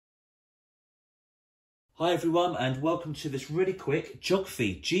Hi everyone and welcome to this really quick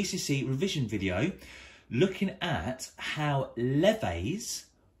Geography GCSE revision video looking at how levees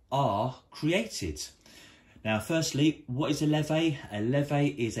are created. Now firstly, what is a levee? A levee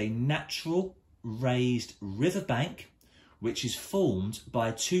is a natural raised riverbank which is formed by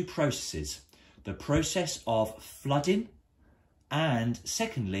two processes. The process of flooding and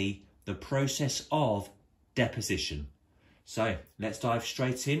secondly the process of deposition. So let's dive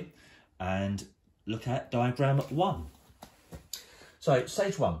straight in and look at diagram 1. So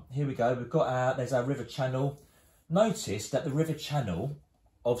stage 1, here we go. We've got there's our river channel. Notice that the river channel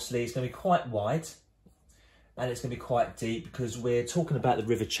obviously is going to be quite wide and it's going to be quite deep because we're talking about the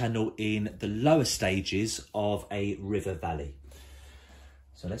river channel in the lower stages of a river valley.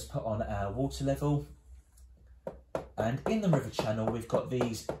 So let's put on our water level, and in the river channel we've got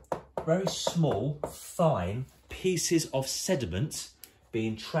these very small fine pieces of sediment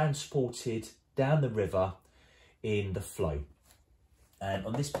being transported down the river in the flow. And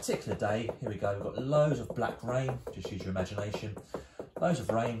on this particular day, here we go, we've got loads of black rain, just use your imagination, loads of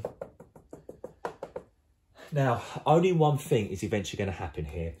rain. Now, only one thing is eventually going to happen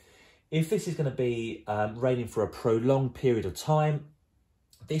here. If this is going to be raining for a prolonged period of time,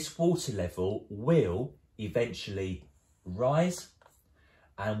 this water level will eventually rise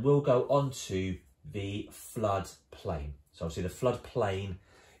and will go onto the flood plain. So obviously the flood plain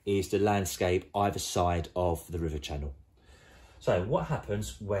is the landscape either side of the river channel. So what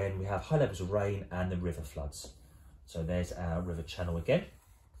happens when we have high levels of rain and the river floods? So there's our river channel again.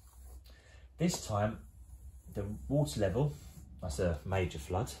 This time the water level, that's a major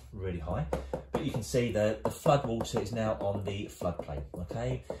flood, really high, but you can see that the flood water is now on the floodplain,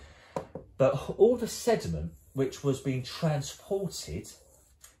 okay? But all the sediment which was being transported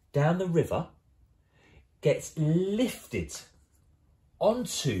down the river gets lifted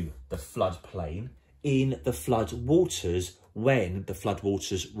onto the floodplain in the flood waters when the flood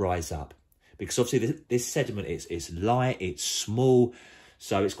waters rise up. Because obviously this sediment is light, it's small,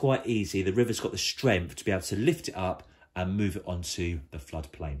 so it's quite easy. The river's got the strength to be able to lift it up and move it onto the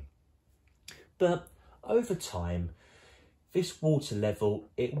floodplain. But over time, this water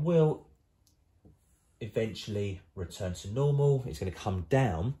level, it will eventually return to normal. It's going to come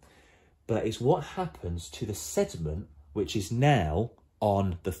down, but it's what happens to the sediment which is now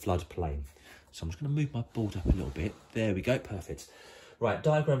on the floodplain. So I'm just going to move my board up a little bit. There we go, perfect. Right,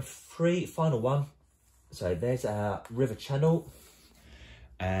 diagram 3, final one. So there's our river channel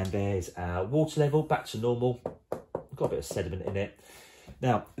and there's our water level back to normal. We've got a bit of sediment in it.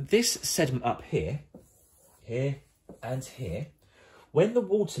 Now, this sediment up here, here and here, when the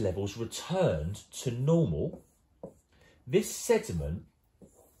water levels returned to normal, this sediment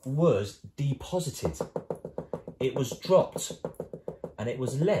was deposited. It was dropped and it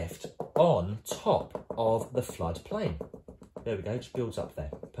was left on top of the floodplain. There we go, just builds up there,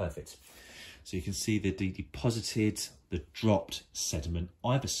 perfect. So you can see the deposited, the dropped sediment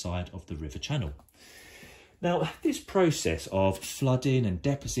either side of the river channel. Now, this process of flooding and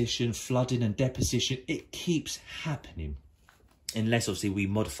deposition, it keeps happening. Unless obviously we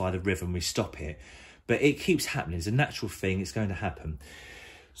modify the river and we stop it, but it keeps happening. It's a natural thing, it's going to happen.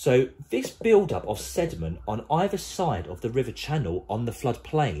 So this build-up of sediment on either side of the river channel on the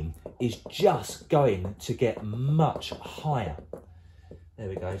floodplain is just going to get much higher. There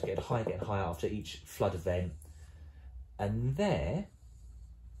we go, it's getting higher after each flood event. And there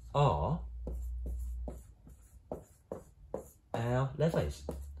are our levees.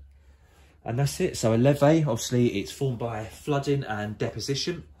 And that's it. So a levee, obviously it's formed by flooding and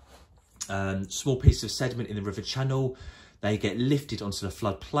deposition. Small pieces of sediment in the river channel, they get lifted onto the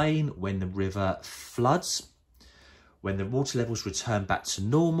floodplain when the river floods. When the water levels return back to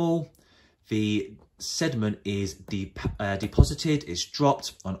normal, the sediment is deposited, it's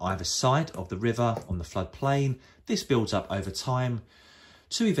dropped on either side of the river on the floodplain. This builds up over time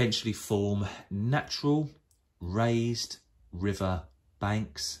to eventually form natural raised river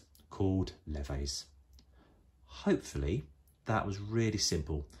banks called levees. Hopefully that was really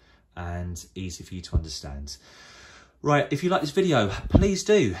simple and easy for you to understand. Right, if you like this video, please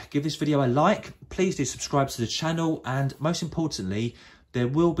do give this video a like, please do subscribe to the channel, and most importantly, there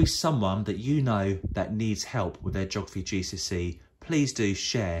will be someone that you know that needs help with their Geography GCSE. Please do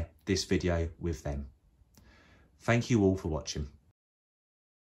share this video with them. Thank you all for watching.